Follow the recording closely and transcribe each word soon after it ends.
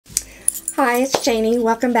Hi, it's Janie.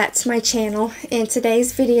 Welcome back to my channel, and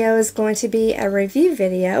today's video is going to be a review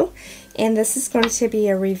video, and this is going to be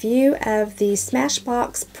a review of the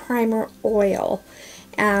Smashbox Primer Oil.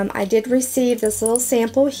 I did receive this little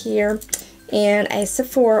sample here in a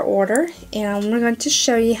Sephora order, and I'm going to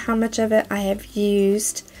show you how much of it I have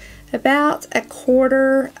used. About a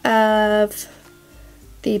quarter of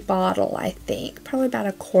the bottle, I think. Probably about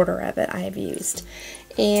a quarter of it I have used.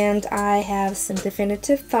 And I have some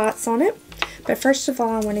definitive thoughts on it. But first of all,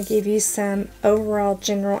 I want to give you some overall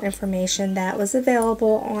general information that was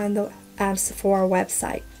available on the Sephora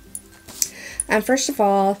website. First of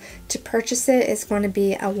all, to purchase it, it's going to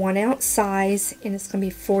be a 1 ounce size, and it's going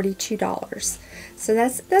to be $42. So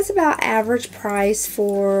that's about average price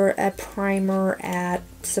for a primer at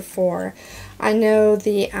Sephora. I know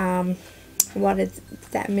the what is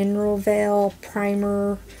that Mineral Veil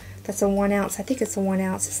primer? That's a 1 ounce. I think it's a 1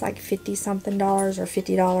 ounce. It's like $50 something or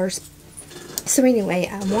 $50. So anyway,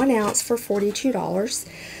 1 ounce for $42.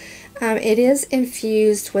 It is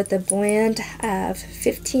infused with a blend of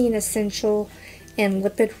 15 essential and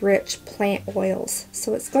lipid-rich plant oils.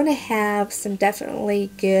 So it's going to have some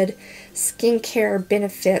definitely good skincare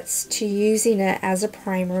benefits to using it as a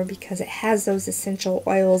primer because it has those essential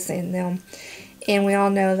oils in them. And we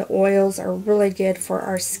all know that oils are really good for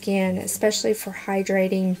our skin, especially for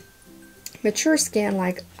hydrating mature skin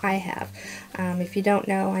like I have. If you don't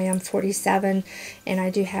know, I am 47 and I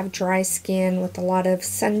do have dry skin with a lot of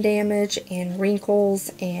sun damage and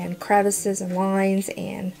wrinkles and crevices and lines,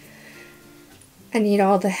 and I need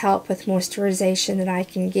all the help with moisturization that I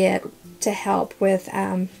can get to help with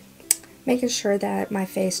making sure that my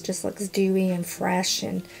face just looks dewy and fresh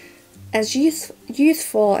and as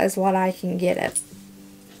youthful as what I can get it.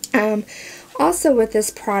 Also with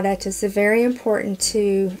this product, it's very important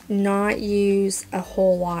to not use a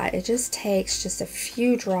whole lot. It just takes just a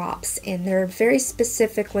few drops, and they're very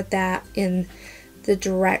specific with that in the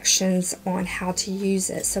directions on how to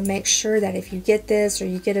use it. So make sure that if you get this or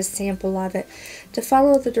you get a sample of it, to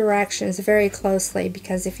follow the directions very closely,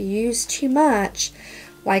 because if you use too much,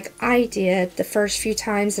 like I did the first few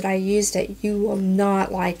times that I used it, you will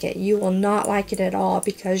not like it. You will not like it at all,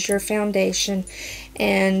 because your foundation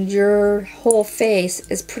and your whole face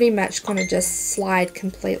is pretty much going to just slide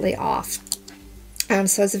completely off.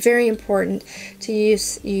 So it's very important to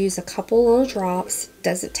use a couple little drops.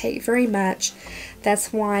 Doesn't take very much.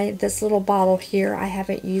 That's why this little bottle here, I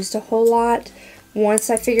haven't used a whole lot.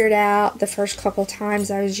 Once I figured out the first couple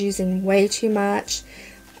times I was using way too much,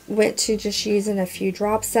 went to just using a few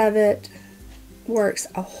drops of it. Works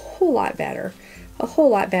a whole lot better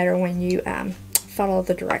when you follow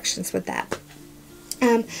the directions with that.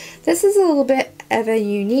 This is a little bit of a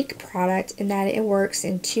unique product in that it works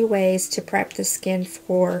in two ways to prep the skin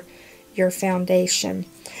for your foundation.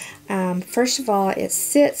 First of all, it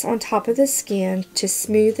sits on top of the skin to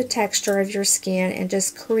smooth the texture of your skin and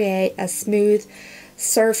just create a smooth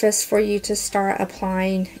surface for you to start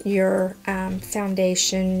applying your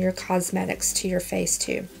foundation, your cosmetics to your face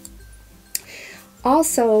to.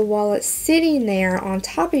 Also, while it's sitting there on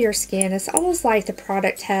top of your skin, it's almost like the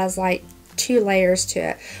product has like two layers to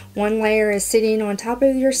it. One layer is sitting on top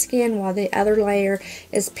of your skin while the other layer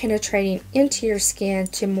is penetrating into your skin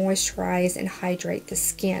to moisturize and hydrate the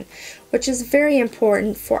skin, which is very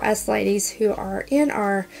important for us ladies who are in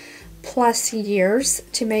our plus years,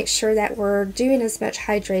 to make sure that we're doing as much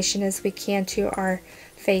hydration as we can to our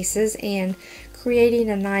faces and creating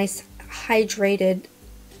a nice hydrated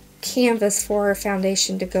canvas for our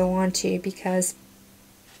foundation to go onto, because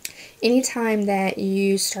anytime that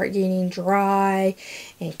you start getting dry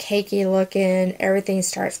and cakey looking, everything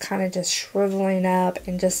starts kind of just shriveling up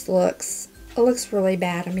and just looks really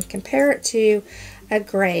bad. I mean, compare it to a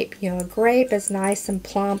grape. You know, a grape is nice and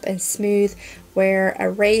plump and smooth, where a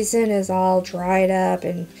raisin is all dried up,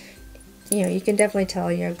 and you know, you can definitely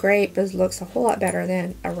tell, you know, grape looks a whole lot better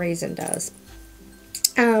than a raisin does.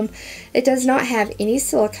 It does not have any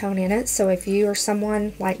silicone in it, so if you are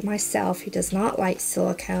someone like myself who does not like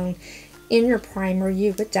silicone in your primer,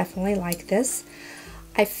 you would definitely like this.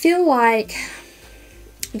 I feel like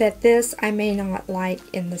that this I may not like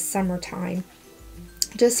in the summertime,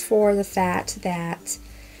 just for the fact that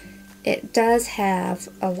it does have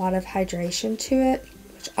a lot of hydration to it,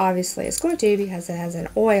 which obviously it's going to because it has an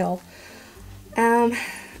oil.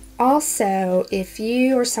 Also, if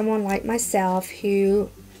you are someone like myself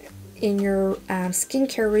who in your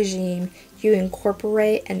skincare regime, you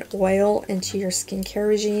incorporate an oil into your skincare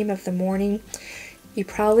regime of the morning, you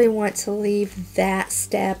probably want to leave that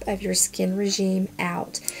step of your skin regime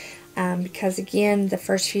out. because again, the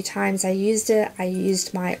first few times I used it, I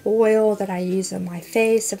used my oil that I use on my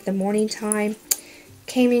face of the morning time.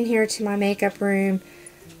 Came in here to my makeup room,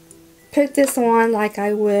 put this on like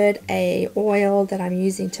I would a oil that I'm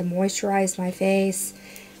using to moisturize my face,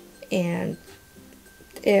 and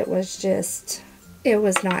it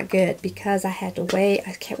was not good because I had to wait.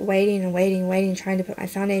 I kept waiting and waiting, trying to put my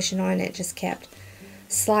foundation on, and it just kept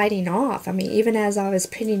sliding off. I mean, even as I was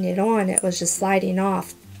putting it on, it was just sliding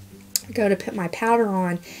off. Go to put my powder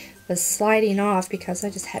on, was sliding off because I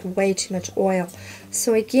just had way too much oil.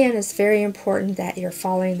 So again, it's very important that you're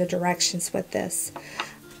following the directions with this.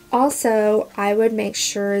 Also, I would make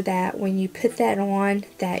sure that when you put that on,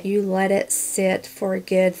 that you let it sit for a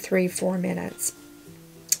good 3-4 minutes.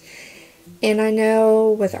 And I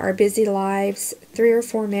know with our busy lives, 3 or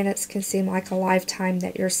 4 minutes can seem like a lifetime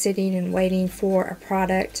that you're sitting and waiting for a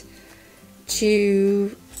product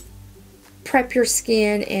to prep your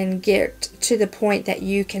skin and get to the point that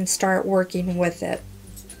you can start working with it.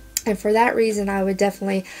 And for that reason, I would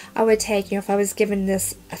take, if I was giving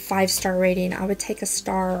this a 5-star rating, I would take a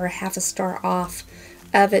star or half a star off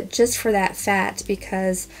of it just for that fact,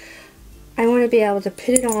 because I want to be able to put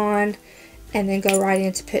it on and then go right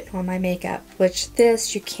into putting on my makeup, which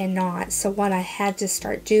this you cannot. So what I had to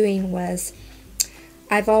start doing was,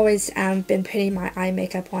 I've always been putting my eye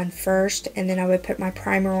makeup on first, and then I would put my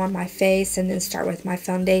primer on my face and then start with my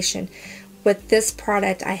foundation. With this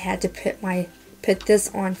product, I had to put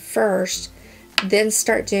this on first, then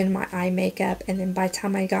start doing my eye makeup, and then by the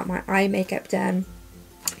time I got my eye makeup done,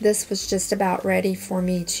 this was just about ready for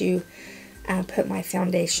me to put my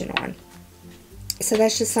foundation on. So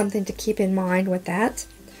that's just something to keep in mind with that.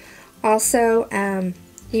 Also,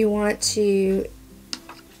 you want to,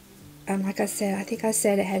 like I said, I think I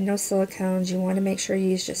said it had no silicones. You want to make sure you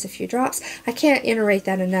use just a few drops. I can't iterate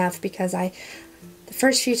that enough because the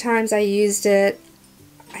first few times I used it,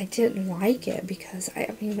 I didn't like it because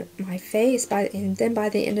I mean my face, and then by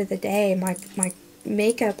the end of the day, my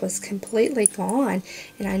makeup was completely gone,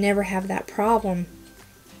 and I never have that problem.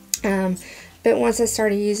 But once I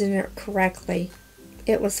started using it correctly,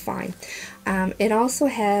 it was fine. It also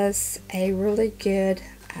has a really good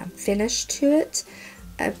finish to it,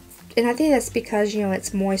 and I think that's because, you know,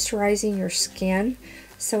 it's moisturizing your skin,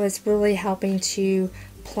 so it's really helping to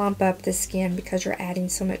plump up the skin because you're adding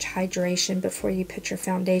so much hydration before you put your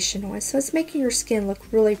foundation on. So it's making your skin look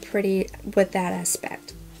really pretty with that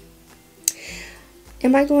aspect.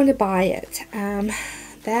 Am I going to buy it?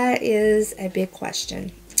 That is a big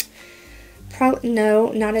question.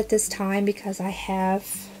 No, not at this time, because I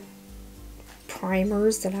have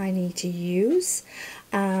primers that I need to use.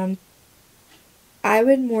 I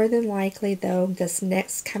would more than likely, though, this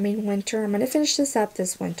next coming winter, I'm going to finish this up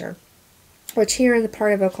this winter, which here in the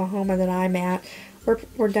part of Oklahoma that I'm at,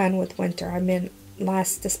 we're done with winter. I've been,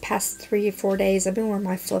 this past 3 or 4 days, I've been wearing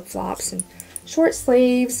my flip-flops and short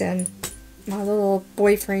sleeves and my little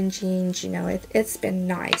boyfriend jeans. You know, it's been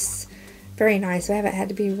nice. Very nice. I haven't had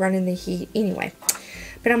to be running the heat anyway.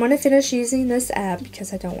 But I'm going to finish using this up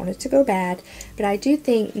because I don't want it to go bad. But I do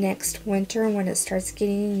think next winter, when it starts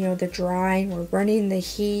getting, you know, the dry, and we're running the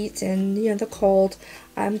heat and, you know, the cold,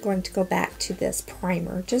 I'm going to go back to this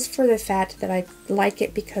primer, just for the fact that I like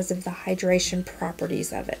it because of the hydration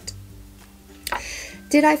properties of it.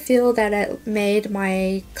 Did I feel that it made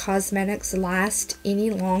my cosmetics last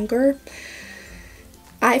any longer?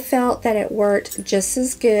 I felt that it worked just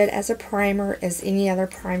as good as a primer as any other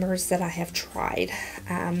primers that I have tried.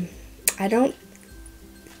 I don't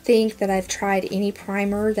think that I've tried any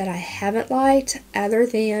primer that I haven't liked other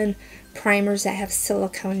than primers that have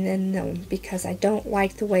silicone in them, because I don't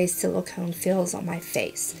like the way silicone feels on my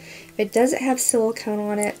face. If it doesn't have silicone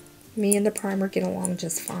on it, me and the primer get along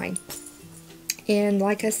just fine. And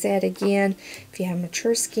like I said, again, if you have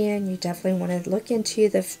mature skin, you definitely want to look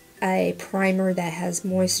into a primer that has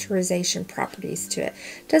moisturization properties to it.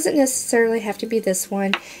 Doesn't necessarily have to be this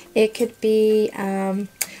one. It could be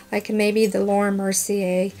like maybe the Laura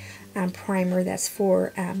Mercier primer that's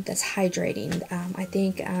for that's hydrating. I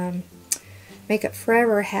think Makeup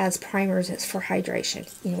Forever has primers that's for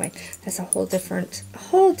hydration. Anyway, that's a whole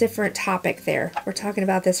different topic there. We're talking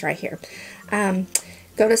about this right here.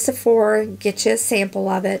 Go to Sephora, get you a sample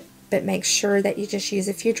of it, but make sure that you just use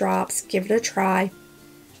a few drops, give it a try,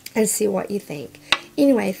 and see what you think.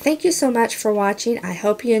 Anyway, thank you so much for watching. I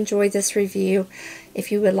hope you enjoyed this review.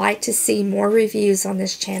 If you would like to see more reviews on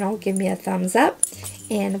this channel, give me a thumbs up,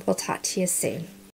 and we'll talk to you soon.